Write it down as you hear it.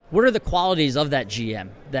What are the qualities of that GM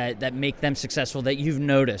that make them successful that you've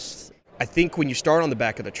noticed? I think when you start on the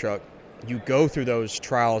back of the truck, you go through those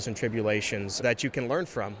trials and tribulations that you can learn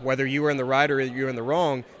from. Whether you were in the right or you're in the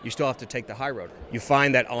wrong, you still have to take the high road. You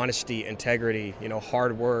find that honesty, integrity,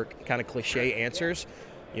 hard work, kind of cliche answers,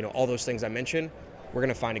 all those things I mentioned, we're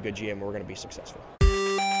going to find a good GM and we're going to be successful.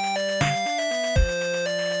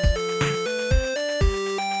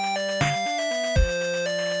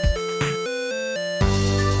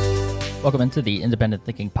 Welcome into the Independent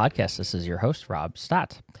Thinking Podcast. This is your host, Rob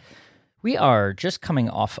Stott. We are just coming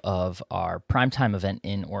off of our PrimeTime event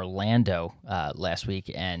in Orlando last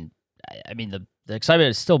week, and I mean, the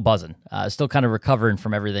excitement is still buzzing, still kind of recovering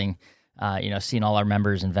from everything, seeing all our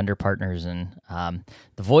members and vendor partners, and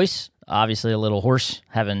the voice, obviously a little hoarse,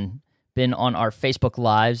 having been on our Facebook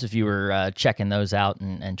Lives, if you were checking those out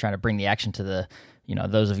and trying to bring the action to the,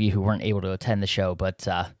 those of you who weren't able to attend the show, but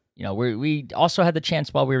we also had the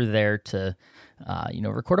chance while we were there to,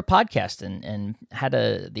 record a podcast and had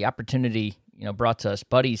the opportunity, brought to us.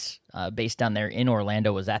 Buddies based down there in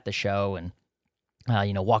Orlando was at the show and,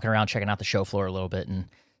 walking around, checking out the show floor a little bit and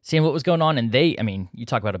seeing what was going on. And you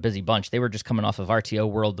talk about a busy bunch. They were just coming off of RTO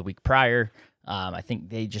World the week prior. I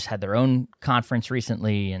think they just had their own conference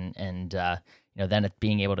recently and then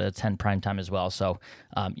being able to attend PrimeTime as well. So,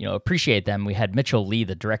 appreciate them. We had Mitchell Lee,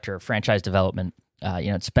 the director of franchise development,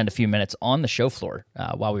 spend a few minutes on the show floor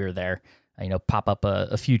while we were there, pop up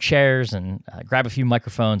a few chairs and grab a few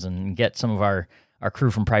microphones and get some of our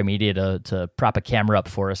crew from Prime Media to prop a camera up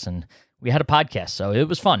for us. And we had a podcast, so it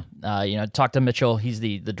was fun. Talked to Mitchell. He's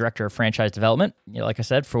the director of franchise development, like I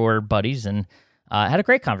said, for Buddies, and had a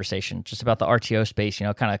great conversation just about the RTO space,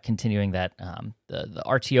 kind of continuing that, the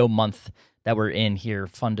RTO month that we're in here.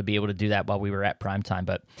 Fun to be able to do that while we were at PrimeTime,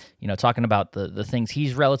 but, talking about the things,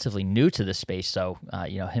 he's relatively new to this space. So,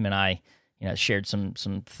 him and I, shared some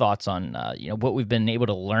thoughts on, what we've been able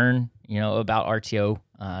to learn, about RTO,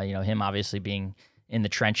 him obviously being in the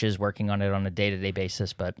trenches, working on it on a day-to-day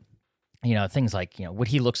basis, but, things like, what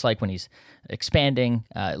he looks like when he's expanding,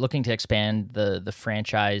 looking to expand the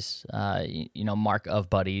franchise, mark of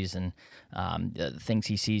Buddies, and the things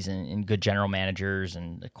he sees in good general managers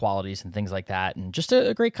and the qualities and things like that. And just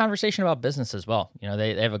a great conversation about business as well.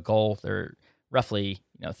 They have a goal. They're roughly,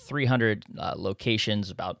 300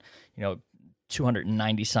 locations, about,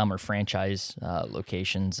 290 some are franchise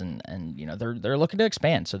locations, and they're looking to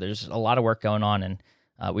expand. So there's a lot of work going on, and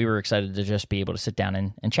we were excited to just be able to sit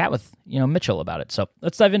down and chat with, Mitchell about it. So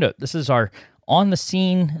let's dive into it. This is our on the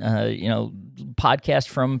scene, podcast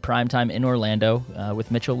from PrimeTime in Orlando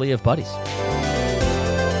with Mitchell Lee of Buddies.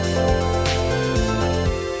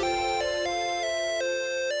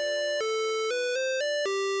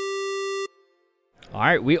 All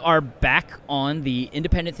right, we are back on the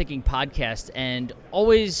Independent Thinking Podcast, and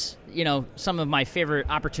always, some of my favorite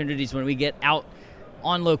opportunities when we get out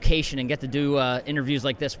on location and get to do interviews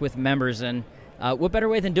like this with members. And what better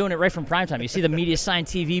way than doing it right from PrimeTime? You see the Media Sign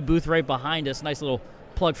TV booth right behind us. Nice little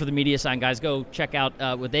plug for the Media Sign guys. Go check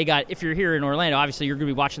out what they got. If you're here in Orlando, obviously you're going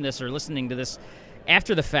to be watching this or listening to this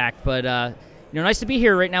after the fact. But nice to be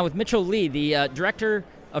here right now with Mitchell Lee, the director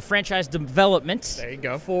of franchise development. There you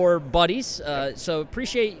go. For Buddies. So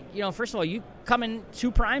appreciate, first of all, you coming to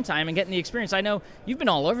PrimeTime and getting the experience. I know you've been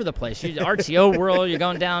all over the place. You RTO world, you're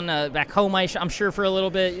going down back home, I'm sure, for a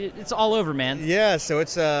little bit. It's all over, man. Yeah, so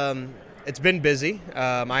it's been busy.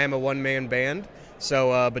 I am a one-man band.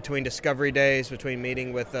 So between discovery days, between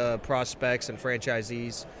meeting with prospects and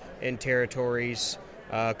franchisees in territories,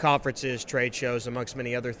 conferences, trade shows, amongst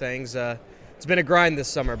many other things, it's been a grind this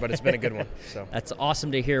summer, but it's been a good one. So that's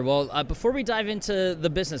awesome to hear. Well, before we dive into the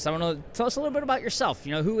business, I want to tell us a little bit about yourself.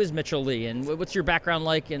 Who is Mitchell Lee, and what's your background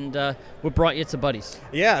like, and what brought you to Buddies?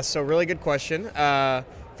 Yeah, so really good question.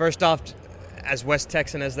 First off, as West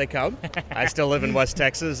Texan as they come, I still live in West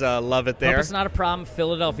Texas. Love it there. Hope it's not a problem,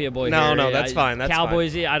 Philadelphia boy. No, here. no, that's fine. That's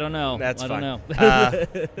Cowboys, fine. I don't know. That's fine. I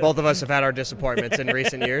don't know. Both of us have had our disappointments in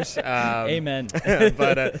recent years. Amen.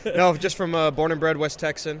 But no, just from born and bred West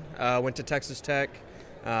Texan. Went to Texas Tech,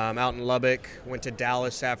 out in Lubbock. Went to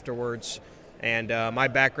Dallas afterwards. And my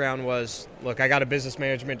background was, I got a business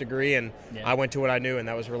management degree, and I went to what I knew, and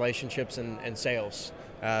that was relationships and sales.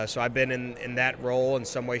 So I've been in that role in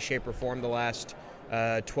some way, shape, or form the last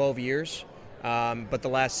 12 years, but the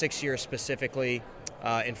last 6 years specifically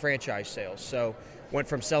in franchise sales. So went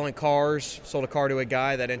from selling cars, sold a car to a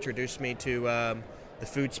guy that introduced me to the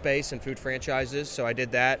food space and food franchises. So I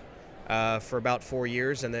did that for about 4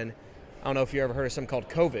 years, and then I don't know if you ever heard of something called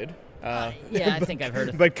COVID. I think I've heard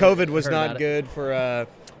of it. But COVID was not good for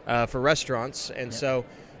restaurants, and so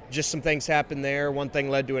just some things happened there. One thing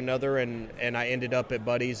led to another, and I ended up at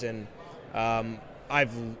Buddy's, and I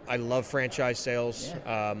love franchise sales.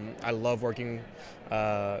 Yeah. I love working,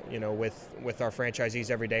 with our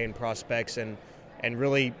franchisees every day and prospects, and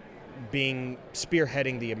really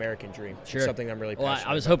spearheading the American dream. Sure. It's something I'm really passionate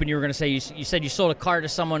about. I was hoping you were going to say, you said you sold a car to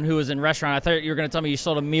someone who was in restaurant. I thought you were going to tell me you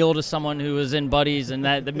sold a meal to someone who was in Buddy's, and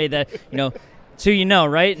that made that, it's who you know,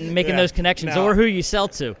 right? And making those connections, or who you sell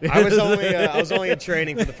to. I was only in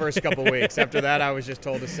training for the first couple of weeks. After that, I was just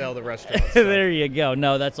told to sell the restaurant. So. There you go.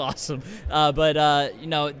 No, that's awesome. But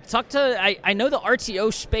talk to. I know the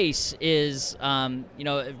RTO space is,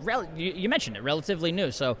 you mentioned it, relatively new.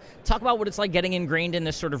 So talk about what it's like getting ingrained in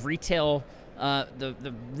this sort of retail,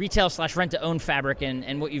 the retail / rent to own fabric,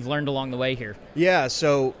 and what you've learned along the way here. Yeah.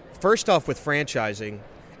 So first off, with franchising,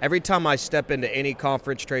 every time I step into any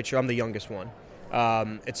conference, trade show, I'm the youngest one.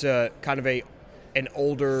 It's a kind of an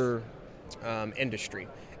older industry,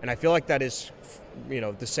 and I feel like that is,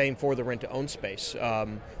 the same for the rent-to-own space.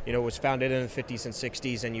 It was founded in the 50s and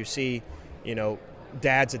 60s, and you see,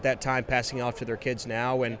 dads at that time passing off to their kids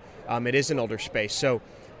now, and it is an older space. So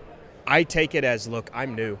I take it as, look,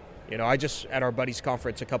 I'm new. I just, at our Buddies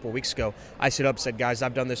conference a couple of weeks ago, I stood up and said, guys,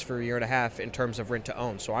 I've done this for a year and a half in terms of rent to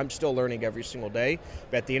own. So I'm still learning every single day.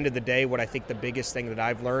 But at the end of the day, what I think the biggest thing that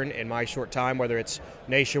I've learned in my short time, whether it's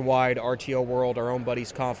Nationwide, RTO World, our own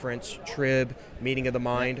Buddies conference, Trib, Meeting of the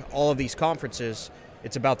Mind, all of these conferences,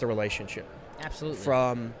 it's about the relationship. Absolutely.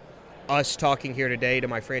 From us talking here today to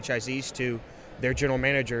my franchisees to their general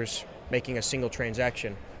managers making a single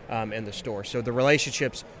transaction in the store. So the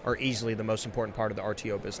relationships are easily the most important part of the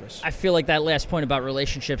RTO business. I feel like that last point about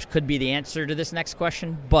relationships could be the answer to this next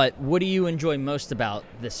question, but what do you enjoy most about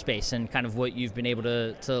this space and kind of what you've been able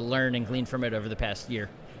to learn and glean from it over the past year?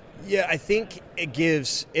 Yeah, I think it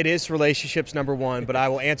is relationships, number one, but I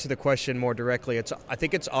will answer the question more directly. I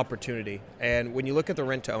think it's opportunity. And when you look at the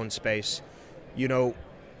rent-to-own space, the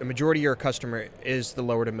majority of your customer is the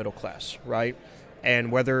lower to middle class, right?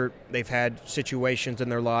 And whether they've had situations in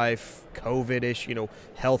their life, COVID-ish,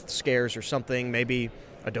 health scares or something, maybe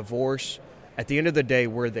a divorce, at the end of the day,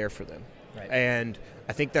 we're there for them. Right. And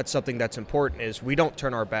I think that's something that's important is we don't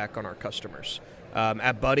turn our back on our customers.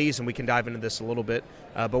 At Buddies, and we can dive into this a little bit,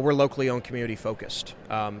 but we're locally owned, community focused.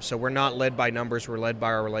 So we're not led by numbers, we're led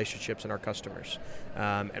by our relationships and our customers.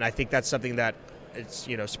 And I think that's something that it's,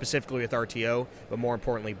 specifically with RTO, but more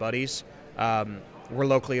importantly, Buddies, we're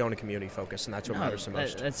locally owned and community focused, and that's what matters the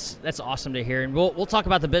most. That's awesome to hear, and we'll talk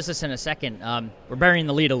about the business in a second. We're burying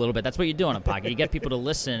the lead a little bit. That's what you do on a podcast. You get people to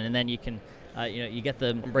listen, and then you can, you get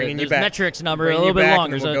the metrics number a little bit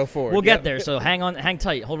longer. We'll go forward. We'll get there. So hang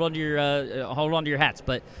tight. Hold on to your hats.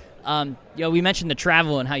 But we mentioned the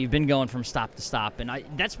travel and how you've been going from stop to stop, and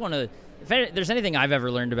that's one of. If there's anything I've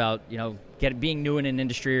ever learned about, being new in an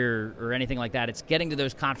industry or anything like that, it's getting to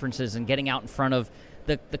those conferences and getting out in front of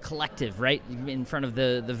the collective, right, in front of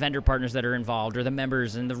the vendor partners that are involved or the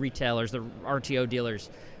members and the retailers, the RTO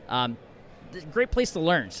dealers. Great place to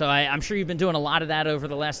learn. So I'm sure you've been doing a lot of that over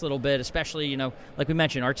the last little bit, especially, like we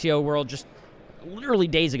mentioned, RTO World just literally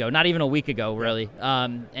days ago, not even a week ago, really,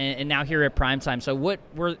 and now here at PrimeTime. So what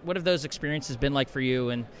have those experiences been like for you?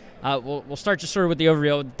 And we'll start just sort of with the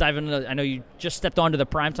overview. Dive into. I know you just stepped onto the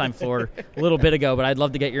PrimeTime floor a little bit ago, but I'd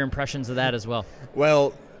love to get your impressions of that as well.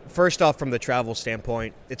 Well, first off, from the travel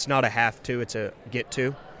standpoint, it's not a have to, it's a get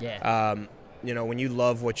to. Yeah. When you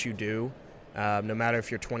love what you do, no matter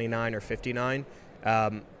if you're 29 or 59,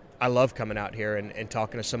 I love coming out here and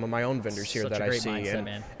talking to some of my own vendors here that I see,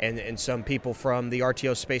 mindset, and some people from the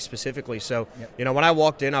RTO space specifically. So, yep. When I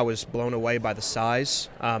walked in, I was blown away by the size,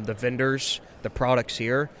 the vendors, the products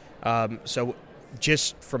here. So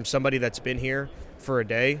just from somebody that's been here for a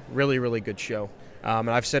day, really, really good show.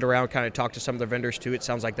 And I've sat around, kind of talked to some of the vendors too. It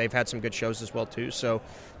sounds like they've had some good shows as well too. So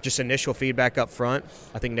just initial feedback up front.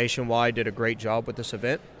 I think Nationwide did a great job with this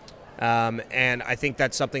event. And I think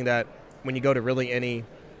that's something that when you go to really any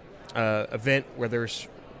event whether it's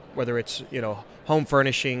Home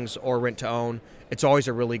Furnishings or rent to own, it's always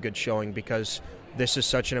a really good showing because this is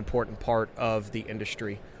such an important part of the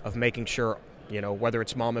industry of making sure whether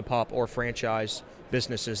it's mom and pop or franchise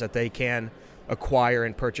businesses that they can acquire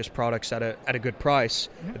and purchase products at a good price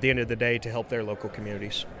at the end of the day to help their local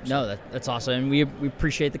communities. So. No, that's awesome, and we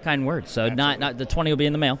appreciate the kind words. So Absolutely. not the 20 will be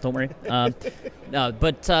in the mail. Don't worry. No,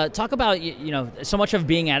 but talk about so much of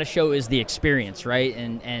being at a show is the experience, right?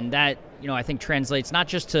 And that I think translates not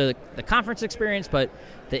just to the conference experience, but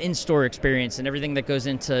the in-store experience and everything that goes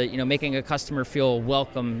into making a customer feel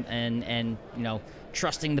welcome and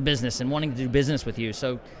trusting the business and wanting to do business with you.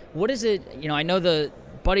 So what is it? I know the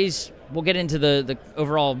Buddies. We'll get into the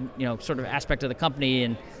overall sort of aspect of the company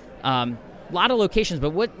and A lot of locations, but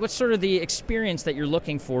what's sort of the experience that you're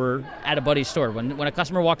looking for at a Buddy's store? When a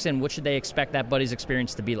customer walks in, what should they expect that Buddy's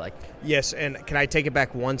experience to be like? Yes, and can I take it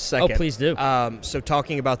back 1 second? Oh, please do. So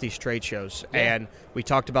talking about these trade shows, and we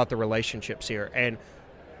talked about the relationships here, and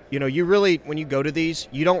you really, when you go to these,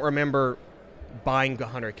 you don't remember buying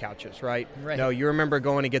 100 couches, right? No, you remember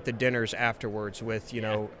going to get the dinners afterwards with,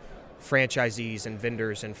 franchisees and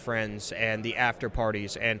vendors and friends and the after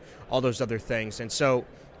parties and all those other things. And so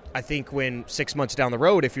I think when 6 months down the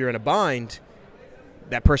road, if you're in a bind,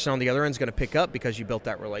 that person on the other end is going to pick up because you built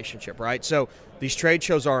that relationship, right? So these trade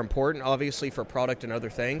shows are important, obviously, for product and other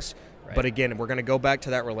things. Right. But again, we're going to go back to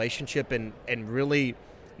that relationship and really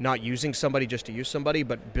not using somebody just to use somebody,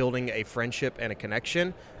 but building a friendship and a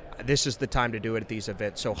connection. This is the time to do it at these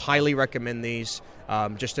events. So highly recommend these.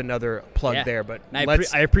 Just another plug there. But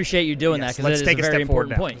I appreciate you doing that, because it is a very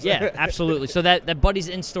important point. Yeah, absolutely. So that Buddy's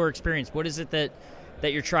in-store experience, what is it that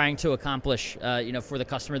you're trying to accomplish, for the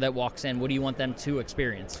customer that walks in? What do you want them to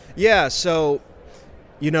experience? Yeah, so,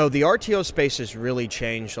 the RTO space has really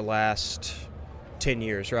changed the last 10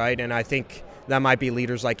 years, right? And I think that might be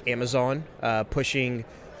leaders like Amazon pushing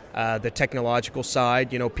the technological side.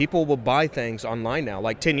 People will buy things online now.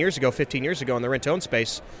 Like 10 years ago, 15 years ago in the rent-to-own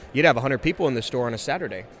space, you'd have 100 people in the store on a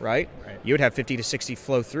Saturday, right? You would have 50 to 60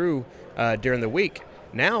 flow through during the week.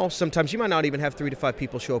 Now, sometimes you might not even have 3 to 5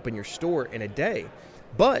 people show up in your store in a day.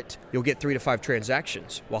 But you'll get 3 to 5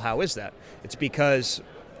 transactions. Well, how is that? It's because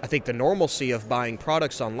I think the normalcy of buying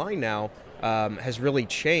products online now has really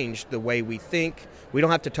changed the way we think. We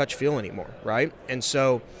don't have to touch feel anymore, right? And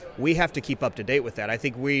so we have to keep up to date with that. I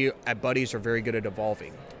think we at Buddy's are very good at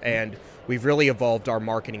evolving, and we've really evolved our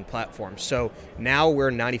marketing platform. So now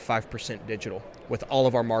we're 95% digital with all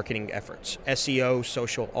of our marketing efforts, SEO,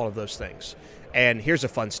 social, all of those things. And here's a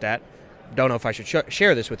fun stat. Don't know if I should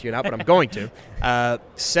share this with you or not, but I'm going to.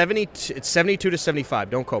 It's 72 to 75,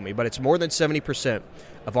 don't quote me, but it's more than 70%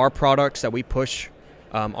 of our products that we push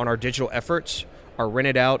on our digital efforts are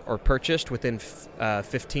rented out or purchased within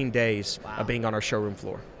 15 days of being on our showroom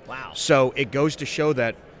floor. Wow. So it goes to show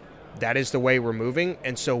that is the way we're moving,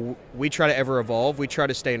 and so we try to ever evolve. We try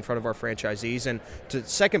to stay in front of our franchisees. And to the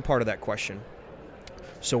second part of that question,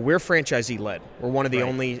 so we're franchisee-led. We're one of the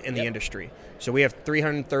only in the industry. So we have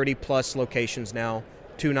 330-plus locations now,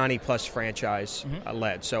 290-plus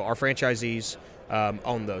franchise-led. So our franchisees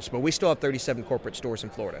own those. But we still have 37 corporate stores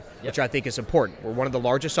in Florida, which I think is important. We're one of the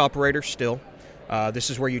largest operators still.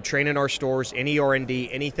 This is where you train in our stores. Any R&D,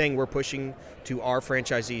 anything we're pushing to our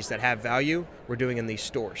franchisees that have value, we're doing in these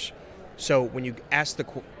stores. So when you ask the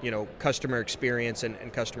customer experience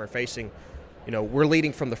and customer facing, we're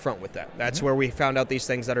leading from the front with that. That's where we found out these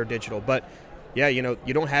things that are digital. But yeah,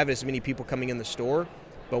 you don't have as many people coming in the store,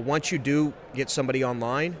 but once you do get somebody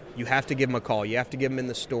online, you have to give them a call. You have to give them in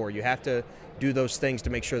the store. You have to do those things to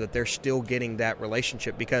make sure that they're still getting that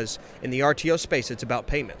relationship, because in the RTO space, it's about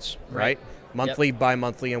payments, right? Monthly,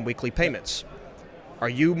 bi-monthly, and weekly payments. Are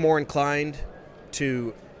you more inclined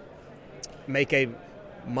to make a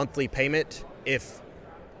monthly payment if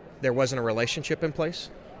there wasn't a relationship in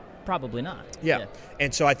place? Probably not. Yeah.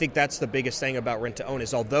 And so I think that's the biggest thing about rent-to-own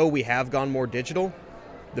is, although we have gone more digital,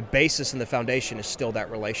 the basis and the foundation is still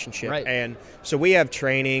that relationship. Right. And so we have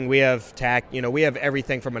training, we have we have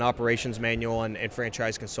everything from an operations manual and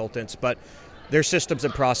franchise consultants, but there's systems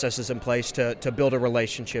and processes in place to build a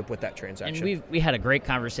relationship with that transaction. And we had a great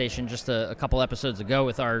conversation just a couple episodes ago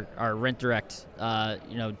with our Rent Direct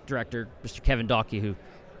director, Mr. Kevin Dawkey, who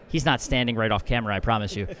he's not standing right off camera, I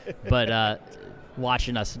promise you, but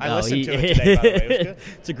watching us. I listened to it today, by the way. It was good.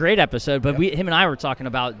 It's a great episode, but him and I were talking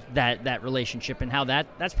about that relationship and how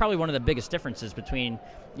that's probably one of the biggest differences between,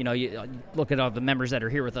 you look at all the members that are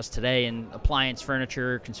here with us today in appliance,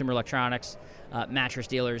 furniture, consumer electronics, mattress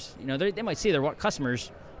dealers. They might see their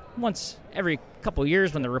customers once every couple of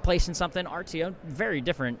years when they're replacing something. RTO, very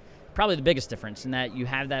different. Probably the biggest difference in that you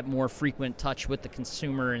have that more frequent touch with the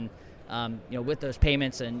consumer and with those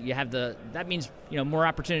payments, and you have that means more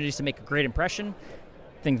opportunities to make a great impression.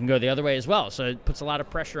 Things can go the other way as well. So it puts a lot of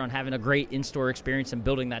pressure on having a great in-store experience and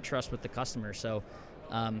building that trust with the customer. So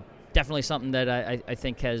definitely something that I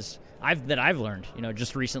think I've learned,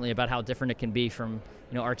 just recently about how different it can be from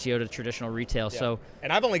RTO to traditional retail. Yeah. So,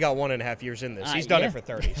 and I've only got 1.5 years in this. He's done it for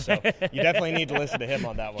 30, so you definitely need to listen to him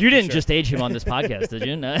on that one. You didn't just age him on this podcast, did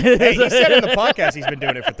you? No. Hey, he said in the podcast he's been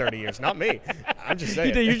doing it for 30 years, not me. I'm just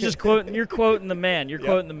saying. You're quoting the man. You're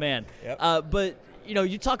quoting the man. Yep. But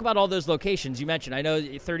you talk about all those locations you mentioned. I know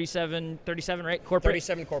 37, right? Corporate.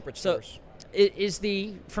 37 corporate stores. So, is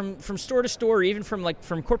the from store to store, even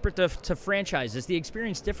from corporate to franchise, is the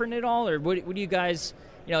experience different at all, or what do you guys,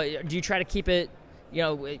 do you try to keep it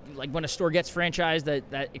like when a store gets franchised,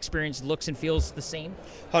 that experience looks and feels the same?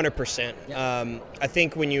 100%. Yeah. I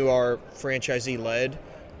think when you are franchisee-led,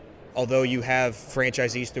 although you have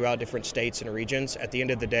franchisees throughout different states and regions, at the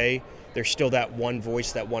end of the day, there's still that one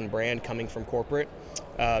voice, that one brand coming from corporate.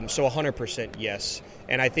 So 100% yes.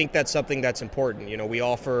 And I think that's something that's important. We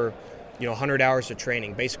offer 100 hours of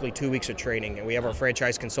training, basically 2 weeks of training, and we have our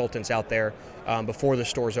franchise consultants out there before the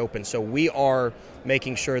stores open. So we are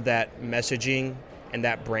making sure that messaging and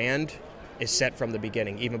that brand is set from the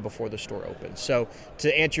beginning, even before the store opens. So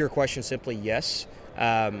to answer your question simply, yes.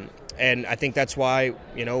 And I think that's why,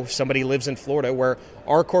 somebody lives in Florida, where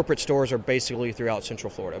our corporate stores are basically throughout Central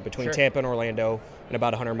Florida, between Sure. Tampa and Orlando, and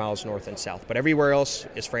about 100 miles north and south. But everywhere else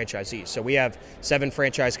is franchisees. So we have 7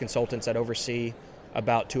 franchise consultants that oversee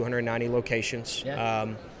about 290 locations. Yeah.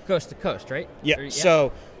 Coast to coast, right? Yeah.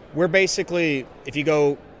 So we're basically, if you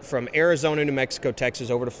go from Arizona, New Mexico, Texas,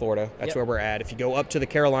 over to Florida, that's Yep. where we're at. If you go up to the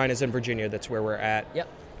Carolinas and Virginia, that's where we're at. Yep.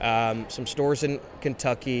 Some stores in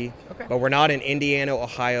Kentucky, Okay. but we're not in Indiana,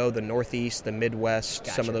 Ohio, the Northeast, the Midwest,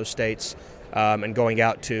 some Gotcha. of those states, and going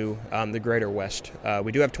out to the greater West.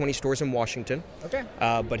 We do have 20 stores in Washington. Okay.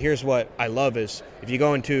 But here's what I love is if you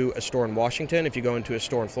go into a store in Washington, if you go into a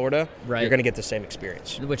store in Florida, Right. you're going to get the same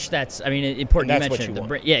experience. Which important. And that's you what mentioned you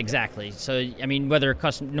want. Yeah, exactly. So whether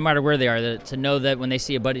no matter where they are, to know that when they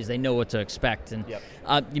see a Buddy's, they know what to expect. And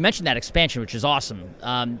Yep. you mentioned that expansion, which is awesome.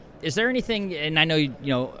 Is there anything? And I know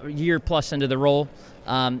a year plus into the role.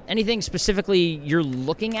 Anything specifically you're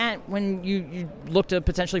looking at when you look to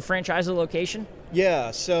potentially franchise a location?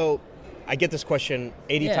 Yeah, so I get this question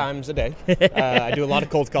 80 Yeah. times a day. I do a lot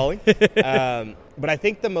of cold calling. But I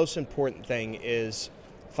think the most important thing is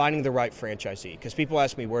finding the right franchisee, because people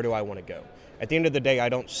ask me, where do I want to go? At the end of the day, I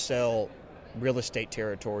don't sell real estate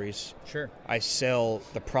territories. Sure. I sell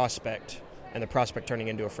the prospect, and the prospect turning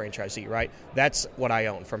into a franchisee, right? That's what I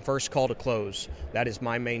own. From first call to close, that is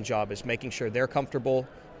my main job, is making sure they're comfortable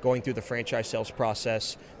going through the franchise sales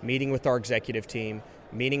process, meeting with our executive team,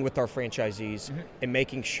 meeting with our franchisees, and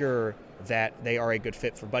making sure that they are a good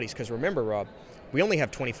fit for Buddy's. Because remember, Rob, we only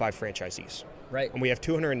have 25 franchisees. Right. And we have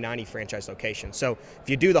 290 franchise locations. So if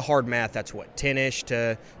you do the hard math, that's what, 10-ish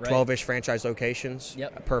to 12-ish franchise locations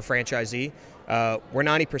Yep. per franchisee. We're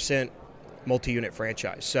 90% multi-unit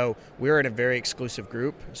franchise. So we're in a very exclusive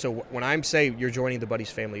group. So when I'm saying you're joining the Buddy's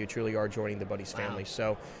family, you truly are joining the Buddy's family.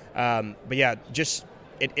 So, but yeah, just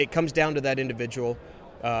it comes down to that individual.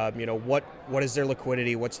 What is their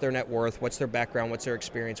liquidity? What's their net worth? What's their background? What's their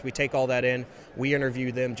experience? We take all that in. We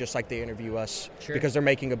interview them just like they interview us. Sure. Because they're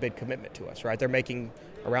making a big commitment to us, right? They're making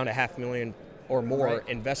around $500,000 or more Right.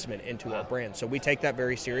 investment into our brand. So we take that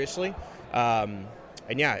very seriously.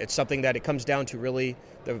 And yeah, it's something that it comes down to really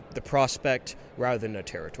the prospect rather than the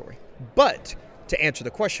territory. But to answer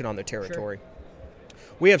the question on the territory,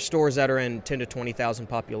 we have stores that are in 10 to 20,000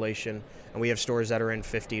 population, and we have stores that are in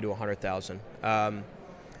 50 to 100,000.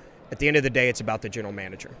 At the end of the day, it's about the general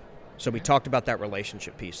manager. So we talked about that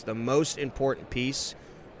relationship piece. The most important piece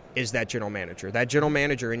is that general manager. That general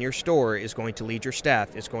manager in your store is going to lead your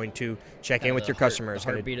staff, is going to check in with your customers.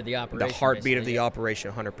 The heartbeat of the operation. The heartbeat of the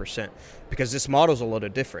operation, 100%. Because this model's a little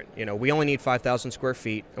different. We only need 5,000 square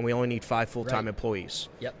feet, and we only need 5 full-time employees.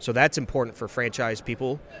 Yep. So that's important for franchise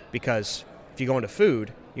people, because if you go into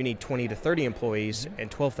food, you need 20 to 30 employees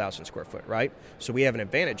and 12,000 square foot, right? So we have an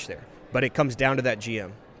advantage there. But it comes down to that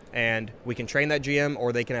GM. And we can train that GM,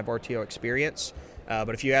 or they can have RTO experience. But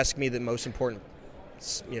if you ask me the most important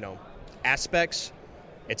aspects,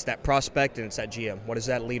 it's that prospect and it's that GM. What is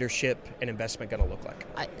that leadership and investment going to look like?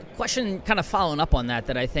 Question kind of following up on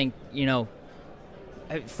that I think,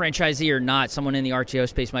 franchisee or not, someone in the RTO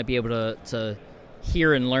space might be able to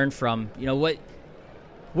hear and learn from.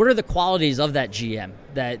 What are the qualities of that GM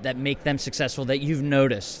that make them successful that you've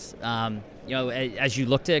noticed? As you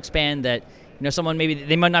look to expand, that someone maybe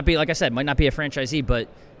they might not be, like I said, might not be a franchisee, but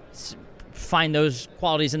find those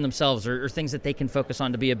qualities in themselves or things that they can focus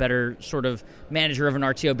on to be a better sort of manager of an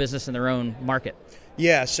RTO business in their own market.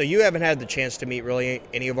 Yeah, so you haven't had the chance to meet really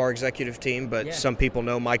any of our executive team, but some people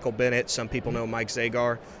know Michael Bennett, some people know Mike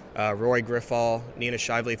Zagar, Roy Griffall, Nina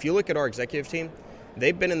Shively. If you look at our executive team,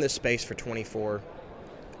 they've been in this space for 24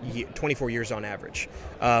 years on average.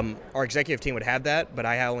 Our executive team would have that, but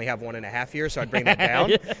I only have 1.5 years, so I'd bring that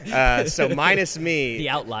down. So minus me. The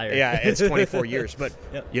outlier. Yeah, it's 24 years. But,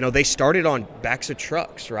 they started on backs of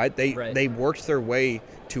trucks, right? They worked their way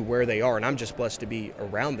to where they are, and I'm just blessed to be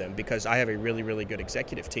around them because I have a really, really good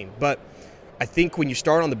executive team. But I think when you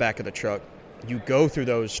start on the back of the truck, you go through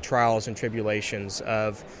those trials and tribulations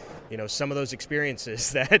of some of those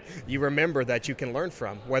experiences that you remember that you can learn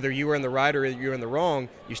from. Whether you were in the right or you're in the wrong,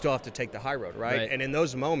 you still have to take the high road, right? And in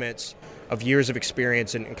those moments of years of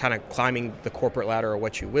experience and kind of climbing the corporate ladder or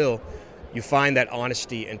what you will, you find that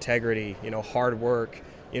honesty, integrity, hard work,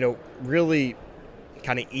 really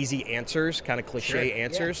kind of easy answers, kind of cliche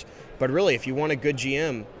answers. But really, if you want a good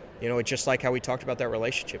GM, it's just like how we talked about that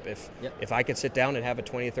relationship. If I could sit down and have a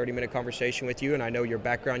 20 to 30-minute conversation with you, and I know your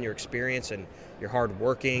background, your experience, and you're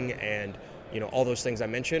hardworking, and all those things I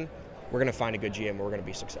mentioned, we're going to find a good GM and we're going to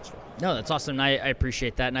be successful. No, that's awesome. I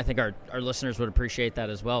appreciate that, and I think our listeners would appreciate that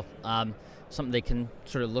as well. Something they can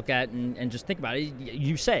sort of look at and just think about it.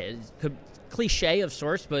 You say it could cliche of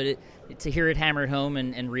sorts, but to hear it hammered home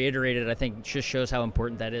and reiterated, I think just shows how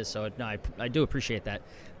important that is. So no, I do appreciate that.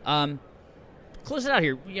 Close it out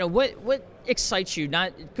here. What excites you?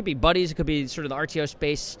 It could be buddies, it could be sort of the RTO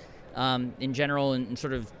space in general, and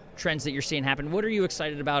sort of trends that you're seeing happen. What are you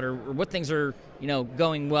excited about, or what things are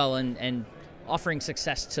going well and offering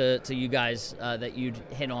success to you guys that you'd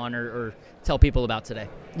hit on or tell people about today?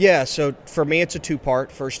 Yeah, so for me it's a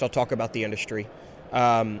two-part. First, I'll talk about the industry.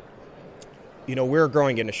 We're a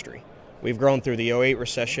growing industry. We've grown through the 2008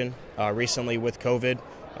 recession. Recently with COVID,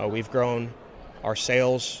 we've grown our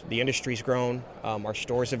sales. The industry's grown. Our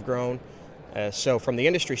stores have grown. So from the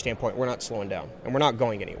industry standpoint, we're not slowing down, and we're not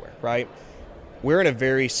going anywhere, right? We're in a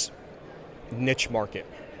very niche market.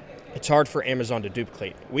 It's hard for Amazon to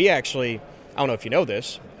duplicate. We actually, I don't know if you know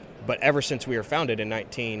this, but ever since we were founded in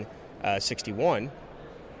 1961,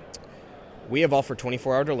 we have offered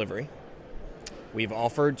 24-hour delivery. We've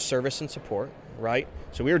offered service and support, right?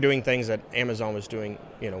 So we were doing things that Amazon was doing,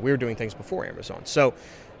 we were doing things before Amazon. So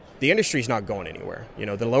the industry's not going anywhere.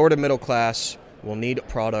 The lower to middle class will need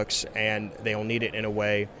products, and they'll need it in a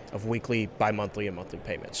way of weekly, bi-monthly, and monthly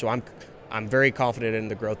payments. So I'm very confident in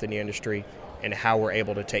the growth in the industry and how we're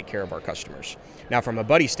able to take care of our customers. Now, from a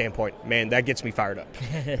buddy standpoint, man, that gets me fired up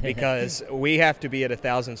because we have to be at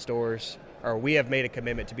 1,000 stores, or we have made a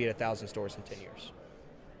commitment to be at 1,000 stores in 10 years.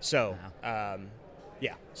 So,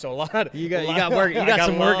 so a lot. You got work. You got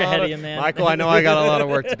some work ahead of you, man. Michael, I know I got a lot of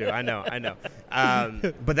work to do. I know.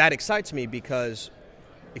 But that excites me because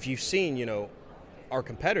if you've seen, our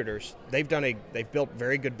competitors, they've built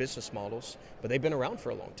very good business models, but they've been around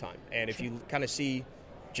for a long time. And if you kind of see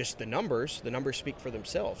just the numbers speak for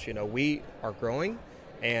themselves. We are growing,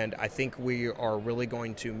 and I think we are really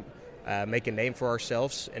going to make a name for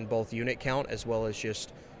ourselves in both unit count as well as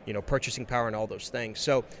just purchasing power and all those things.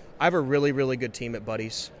 So I have a really, really good team at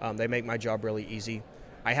Buddies. They make my job really easy.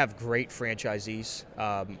 I have great franchisees.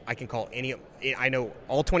 I can call I know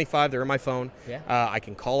all 25, they're on my phone. Yeah. I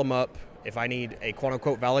can call them up if I need a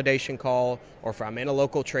quote-unquote validation call, or if I'm in a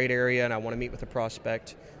local trade area and I want to meet with a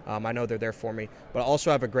prospect. I know they're there for me. But I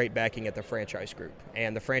also have a great backing at the franchise group.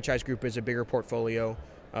 And the franchise group is a bigger portfolio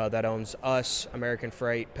that owns us, American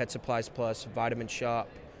Freight, Pet Supplies Plus, Vitamin Shop,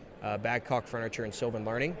 Badcock Furniture, and Sylvan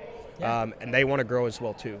Learning. Yeah. And they want to grow as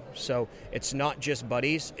well too. So it's not just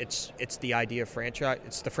Buddies; it's the idea of franchise.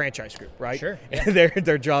 It's the franchise group, right? Sure. Yeah.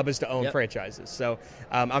 Their job is to own franchises. So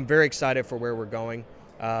I'm very excited for where we're going.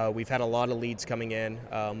 We've had a lot of leads coming in,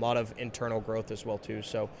 a lot of internal growth as well too.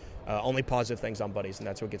 So only positive things on Buddies, and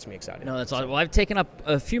that's what gets me excited. No, that's awesome. Well, I've taken up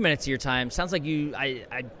a few minutes of your time. Sounds like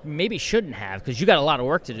I maybe shouldn't have, because you got a lot of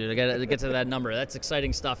work to do to get to that number. That's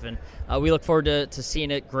exciting stuff, and we look forward to seeing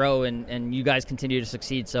it grow and you guys continue to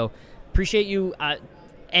succeed. So appreciate you,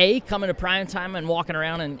 coming to PrimeTime and walking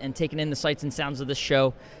around and taking in the sights and sounds of this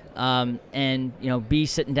show. And B,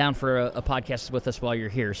 sitting down for a podcast with us while you're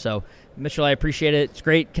here. So Mitchell, I appreciate it. It's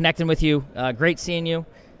great connecting with you. Great seeing you.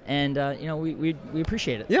 And we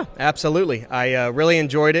appreciate it. Yeah, absolutely. I really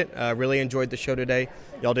enjoyed it. Really enjoyed the show today.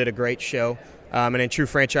 Y'all did a great show. And in true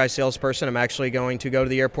franchise salesperson, I'm actually going to go to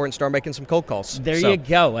the airport and start making some cold calls. There you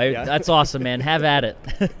go. That's awesome, man. Have at it.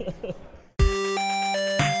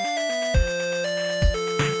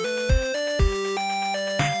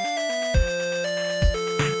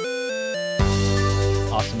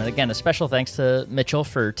 Awesome. And again, a special thanks to Mitchell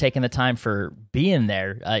for taking the time, for being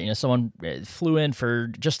there. Someone flew in for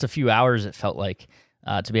just a few hours, it felt like,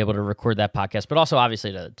 to be able to record that podcast, but also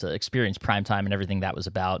obviously to experience PrimeTime and everything that was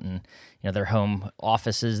about. And, their home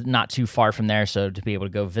office is not too far from there, so to be able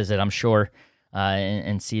to go visit, I'm sure,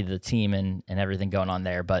 and see the team and everything going on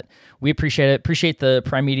there. But we appreciate it. Appreciate the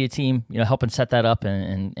Prime Media team, helping set that up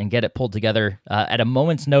and get it pulled together at a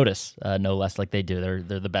moment's notice, no less, like they do.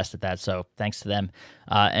 They're the best at that. So thanks to them.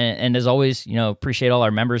 And as always, appreciate all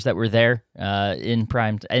our members that were there in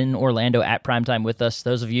Orlando at PrimeTime with us.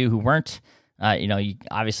 Those of you who weren't, You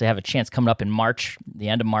obviously have a chance coming up in March, the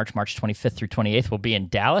end of March, March 25th through 28th. We'll be in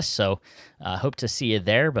Dallas, so hope to see you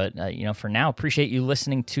there. But, for now, appreciate you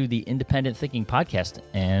listening to the Independent Thinking Podcast,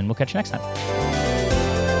 and we'll catch you next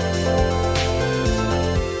time.